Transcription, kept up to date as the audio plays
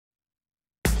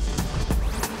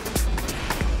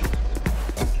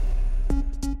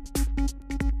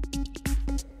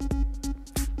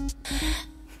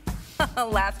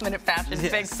Last-minute fashion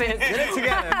fixes. Get it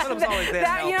together. Phillip's always there to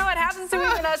help. You know what happens to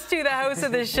even us too, the host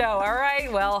of this show. All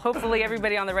right. Well, hopefully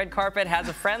everybody on the red carpet has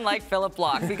a friend like Phillip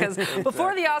Bloch, because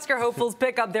before the Oscar hopefuls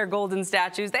pick up their golden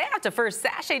statues, they have to first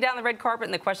sashay down the red carpet,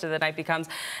 and the question of the night becomes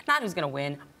not who's going to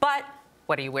win, but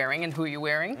what are you wearing and who are you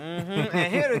wearing?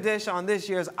 And here to dish on this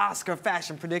year's Oscar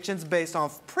fashion predictions based on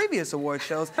previous award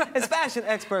shows is fashion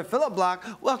expert Phillip Bloch.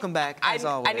 Welcome back, as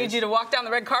always. I need you to walk down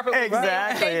the red carpet with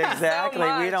Exactly, me.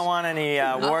 exactly. We don't want any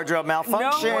wardrobe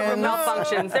malfunctions. No wardrobe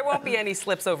malfunctions. There won't be any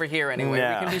slips over here anyway.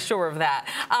 No. We can be sure of that.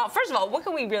 First of all, what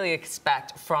can we really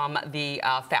expect from the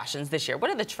fashions this year?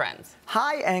 What are the trends?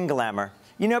 High-end glamour.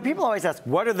 You know, people always ask,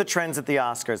 what are the trends at the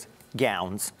Oscars?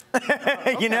 Gowns.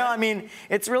 You know, I mean,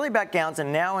 it's really about gowns,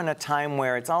 and now in a time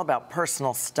where it's all about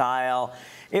personal style,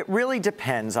 it really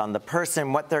depends on the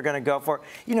person, what they're going to go for.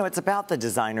 You know, it's about the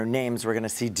designer names. We're going to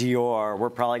see Dior. We're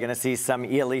probably going to see some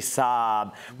Elie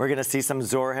Saab. We're going to see some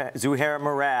Zuhair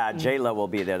Murad. J-Lo will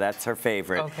be there. That's her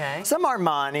favorite. Okay. Some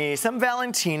Armani, some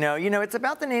Valentino. You know, it's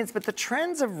about the names, but the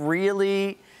trends have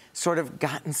really sort of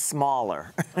gotten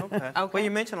smaller. Okay. Well, you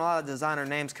mentioned a lot of designer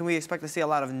names. Can we expect to see a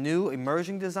lot of new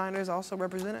emerging designers also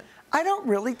represented? I don't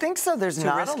really think so. There's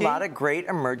not a lot of great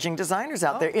emerging designers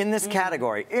out there in this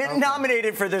category.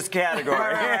 Nominated for this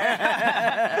category.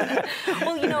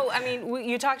 Well, you know, I mean,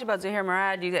 you talked about Zuhair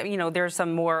Murad. You know, there's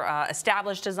some more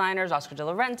established designers, Oscar de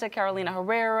la Renta, Carolina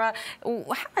Herrera. How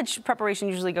much preparation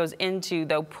usually goes into,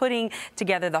 though, putting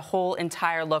together the whole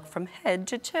entire look from head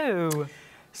to toe?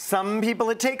 Some people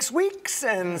it takes weeks,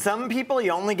 and some people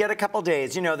you only get a couple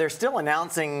days. You know, they're still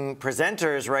announcing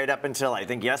presenters right up until, I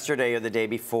think, yesterday or the day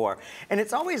before. And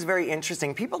it's always very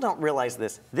interesting. People don't realize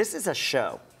this. This is a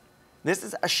show. This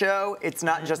is a show. It's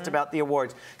not just about the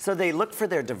awards. So they look for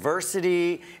their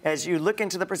diversity. As you look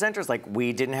into the presenters, like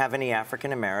we didn't have any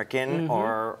African-American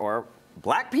or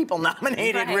black people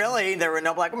nominated, really. There were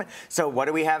no black women. So what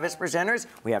do we have as presenters?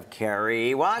 We have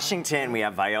Kerry Washington. We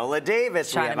have Viola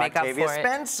Davis. We have Octavia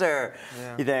Spencer.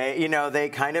 They, you know, they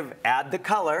kind of add the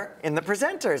color in the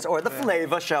presenters, or the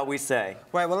flavor, shall we say.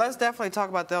 Right, well, let's definitely talk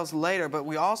about those later, but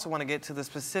we also want to get to the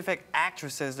specific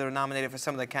actresses that are nominated for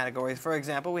some of the categories. For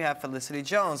example, we have Felicity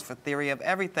Jones for Theory of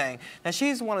Everything. Now,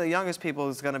 she's one of the youngest people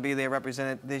who's going to be there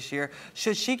represented this year.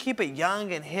 Should she keep it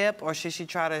young and hip, or should she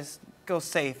try to go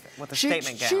safe with a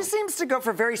statement gown? She seems to go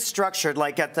for very structured.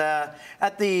 Like at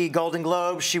the Golden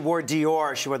Globes, she wore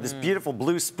Dior. She wore this beautiful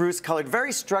blue spruce colored,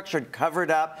 very structured, covered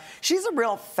up. She's a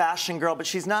real fashion girl, but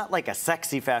she's not like a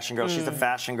sexy fashion girl. She's a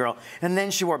fashion girl. And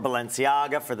then she wore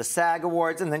Balenciaga for the SAG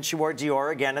Awards, and then she wore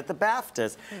Dior again at the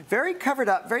BAFTAs. Very covered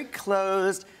up, very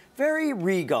closed. Very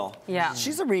regal. Yeah.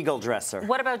 She's a regal dresser.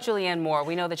 What about Julianne Moore?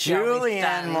 We know that she always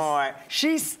stuns. Julianne Moore.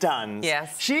 She stuns.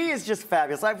 Yes. She is just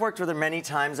fabulous. I've worked with her many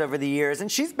times over the years,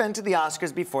 and she's been to the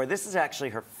Oscars before. This is actually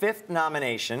her 5th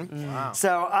nomination. Wow.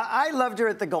 So I loved her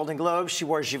at the Golden Globes. She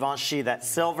wore Givenchy, that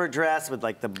silver dress with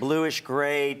like the bluish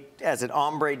gray as it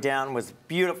ombre down, was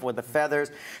beautiful with the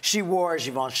feathers. She wore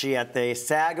Givenchy at the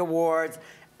SAG Awards.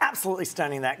 Absolutely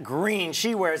stunning. That green.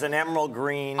 She wears an emerald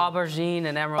green. Aubergine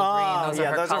and emerald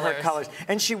green. Those are her colors.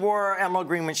 And she wore emerald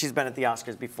green when she's been at the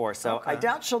Oscars before. So I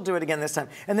doubt she'll do it again this time.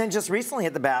 And then just recently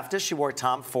at the BAFTA, she wore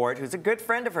Tom Ford, who's a good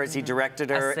friend of hers. He directed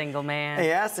her. A Single Man.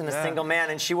 Yes, in A Single Man.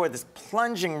 And she wore this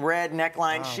plunging red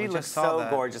neckline. She looks so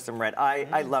gorgeous in red.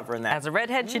 I love her in that. As a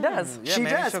redhead, she does. Yeah, she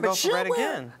does. She'll but go for red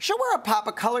again. She'll wear a pop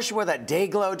of color. She wore that day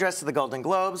glow dress to the Golden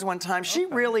Globes one time. She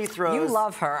really throws. You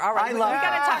love her. All right. We got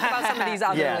to talk about some of these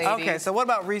other ladies. Okay, so what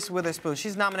about Reese Witherspoon?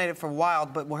 She's nominated for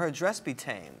Wild, but will her dress be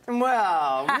tamed?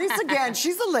 Well, Reese, again,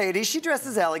 she's a lady. She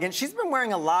dresses elegant. She's been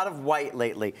wearing a lot of white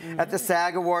lately. At the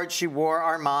SAG Awards, she wore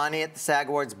Armani at the SAG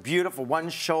Awards. Beautiful, one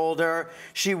shoulder.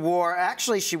 She wore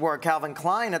Calvin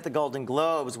Klein at the Golden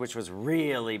Globes, which was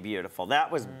really beautiful.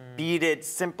 That was beaded,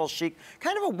 simple chic,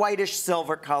 kind of a whitish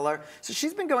silver color. So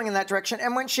she's been going in that direction.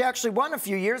 And when she actually won a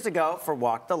few years ago for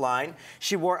Walk the Line,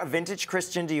 she wore a vintage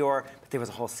Christian Dior. But there was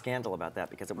a whole scandal about that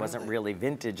because it wasn't really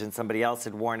vintage, and somebody else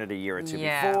had worn it a year or two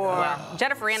before. Well,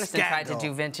 Jennifer Aniston tried to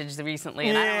do vintage recently,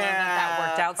 and I don't know if that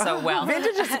worked out so well.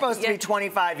 Vintage is supposed to be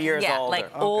 25 years older. Yeah,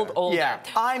 like older. Yeah,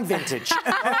 I'm vintage.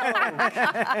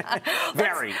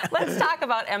 Very. Let's talk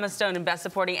about Emma Stone and Best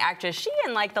Supporting Actress. She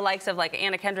and like the likes of like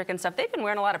Anna Kendrick and stuff, they've been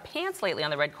wearing a lot of pants lately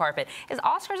on the red carpet. Is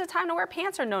Oscars a time to wear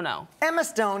pants or no? Emma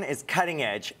Stone is cutting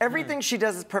edge. Everything she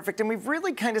does is perfect, and we've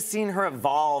really kind of seen her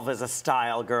evolve as a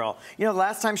style girl. You know, the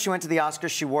last time she went to the Oscars,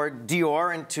 she wore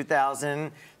Dior in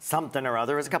 2000 something or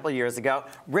other. It was a couple of years ago.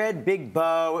 Red big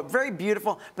bow, very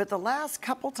beautiful. But the last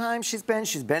couple times she's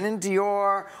been in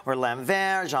Dior or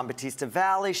Lanvin, Jean-Baptiste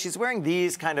Valli. She's wearing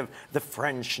these kind of the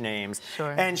French names.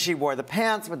 Sure. And she wore the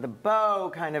pants with the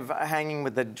bow kind of hanging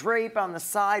with the drape on the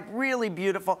side, really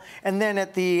beautiful. And then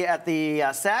at the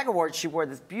SAG Awards, she wore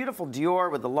this beautiful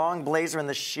Dior with the long blazer and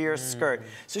the sheer skirt.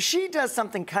 So she does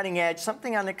something cutting edge,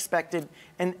 something unexpected,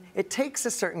 and it takes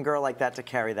a certain girl like that to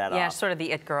carry that off. Yeah, sort of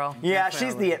the it girl. Yeah, Definitely.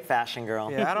 she's the it fashion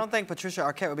girl. Yeah, I don't think Patricia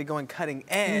Arquette would be going cutting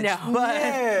edge.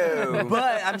 No.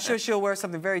 But I'm sure she'll wear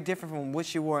something very different from what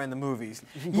she wore in the movies.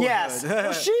 Yes.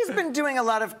 Well, she's been doing a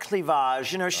lot of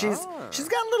cleavage. You know, she's gotten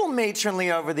a little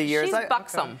matronly over the years. She's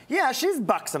buxom. Yeah, she's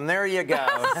buxom. There you go.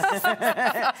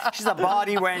 She's a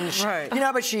body wench. Right. You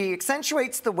know, but she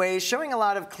accentuates the waist, showing a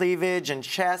lot of cleavage and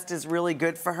chest is really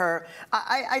good for her.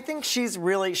 I think she's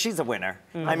a winner.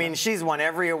 I mean, she's won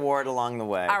every award along the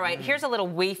way. All right, here's a little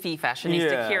wafy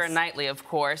fashionista, Yes. Keira Knightley, of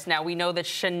course. Now, we know that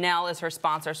Chanel is her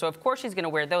sponsor, so of course she's going to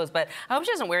wear those, but I hope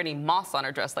she doesn't wear any moss on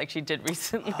her dress like she did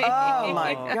recently. Oh,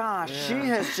 my gosh. Yeah. She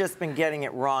has just been getting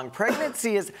it wrong.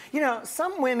 Pregnancy is, you know,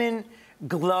 some women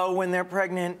glow when they're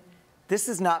pregnant. This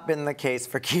has not been the case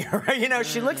for Keira. You know,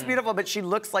 she looks beautiful, but she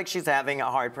looks like she's having a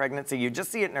hard pregnancy. You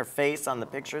just see it in her face on the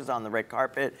pictures on the red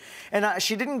carpet. And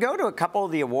she didn't go to a couple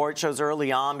of the award shows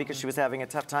early on because she was having a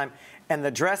tough time. And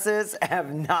the dresses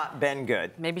have not been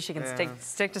good. Maybe she can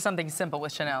stick to something simple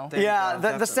with Chanel. Yeah,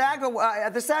 the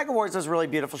SAG Awards was really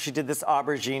beautiful. She did this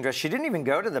aubergine dress. She didn't even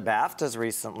go to the BAFTAs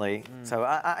recently. So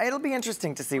it'll be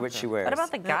interesting to see what she wears. What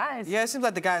about the guys? Yeah, it seems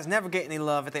like the guys never get any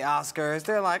love at the Oscars.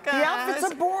 They're like, the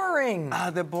outfits are boring.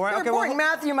 They're boring. They're Okay, boring. well,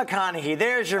 Matthew McConaughey,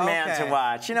 there's your man to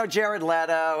watch. You know, Jared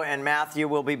Leto and Matthew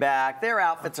will be back. Their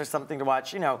outfits are something to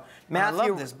watch. You know, Matthew. I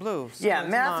love this blue. Yeah,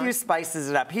 Matthew spices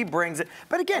it up. He brings it.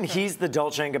 But again, he's the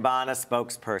Dolce & Gabbana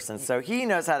spokesperson, so he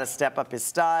knows how to step up his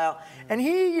style. And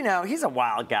he, you know, he's a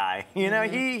wild guy. You know,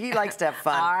 he likes to have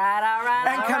fun. All right.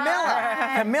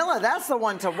 And Camilla, that's the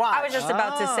one to watch. I was just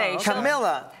about to say.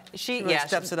 Camilla. She really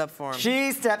steps it up for him.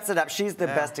 She steps it up. She's the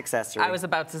best accessory. I was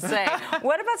about to say.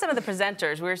 What about some of the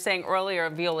presenters? We were saying earlier,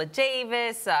 Viola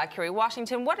Davis, Kerry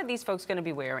Washington. What are these folks going to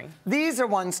be wearing? These are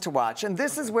ones to watch, and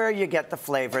this is where you get the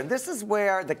flavor. And this is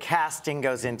where the casting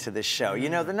goes into this show. You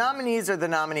know, the nominees are the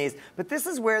nominees, but this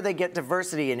is where they get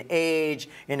diversity in age,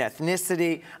 in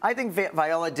ethnicity. I think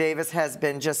Viola Davis has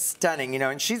been just stunning, you know,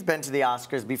 and she's been to the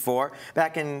Oscars before.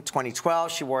 Back in 2012,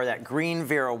 she wore that green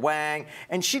Vera Wang,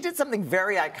 and she did something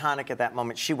very iconic at that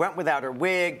moment. She went without her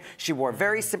wig. She wore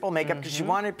very simple makeup because she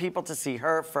wanted people to see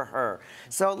her for her.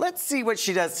 So let's see what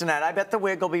she does tonight. I bet the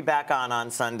wig will be back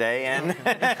on Sunday. And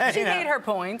she made her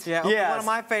point. Yeah, one of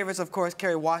my favorites, of course,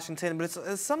 Kerry Washington, but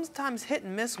it's sometimes hit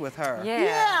and miss with her.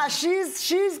 Yeah,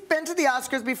 she's been to the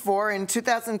Oscars before. In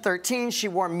 2013, she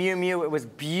wore Miu Miu. It was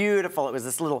beautiful. It was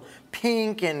this little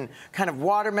pink and kind of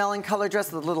watermelon color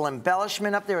dress with a little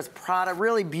embellishment up there. It was Prada,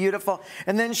 really beautiful.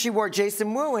 And then she wore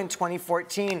Jason Wu in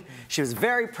 2014. She was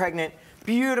very pregnant,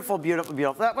 beautiful, beautiful,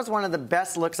 beautiful. That was one of the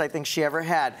best looks I think she ever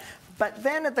had. But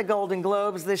then at the Golden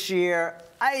Globes this year,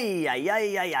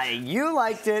 you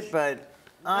liked it, but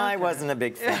I wasn't a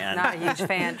big fan. Not a huge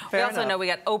fan. We also know we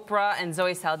got Oprah and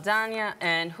Zoe Saldana,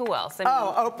 and who else? I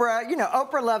mean, Oprah. You know,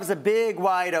 Oprah loves a big,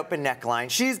 wide open neckline.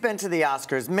 She's been to the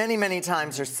Oscars many, many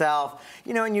times herself.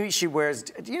 You know, and she wears,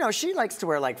 you know, she likes to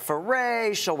wear like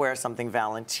Ferré. She'll wear something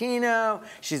Valentino.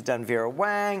 She's done Vera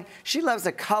Wang. She loves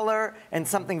a color and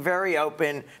something very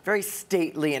open, very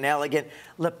stately and elegant.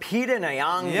 Lupita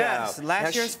Nyong'o. Yes,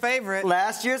 last year's favorite.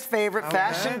 Last year's favorite,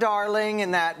 fashion darling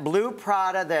in that blue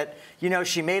Prada that, you know,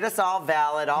 she made us all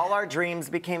valid. All our dreams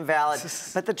became valid.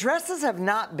 But the dresses have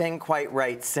not been quite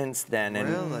right since then. And,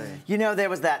 really? You know, there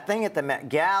was that thing at the Met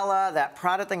Gala, that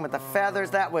Prada thing with the feathers.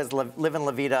 That was Livin'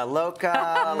 La Vida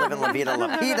Loca, Livin' La Vida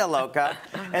Lupita Loca.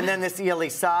 And then this Elie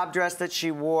Saab dress that she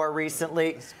wore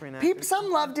recently. Some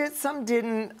loved it, some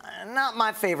didn't. Not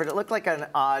my favorite. It looked like an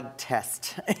odd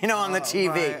test, you know, on the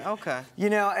TV. Right. Okay. You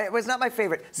know, it was not my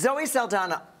favorite. Zoe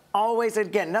Saldana, always,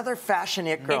 again, another fashion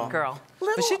it girl. It girl.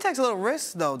 But she takes a little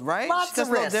risk, though, right? Lots of risks.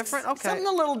 A little different? Okay. Something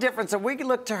a little different. So we could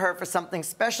look to her for something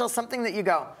special, something that you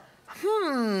go,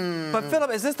 But,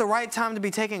 Philip, is this the right time to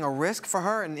be taking a risk for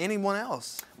her and anyone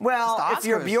else? Well, if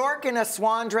you're Bjork in a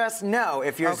swan dress, no.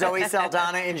 If you're Zoe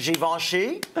Saldana in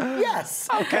Givenchy, yes.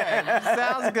 Okay,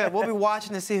 sounds good. We'll be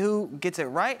watching to see who gets it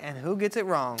right and who gets it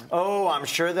wrong. Oh, I'm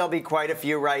sure there'll be quite a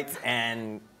few rights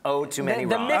and too many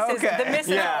the wrongs.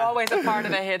 misses are always a part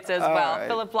of the hits as well. Right.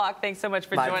 Phillip Bloch, thanks so much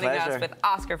for joining us with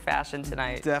Oscar Fashion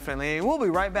tonight. Definitely. We'll be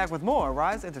right back with more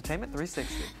Rise Entertainment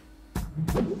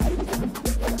 360.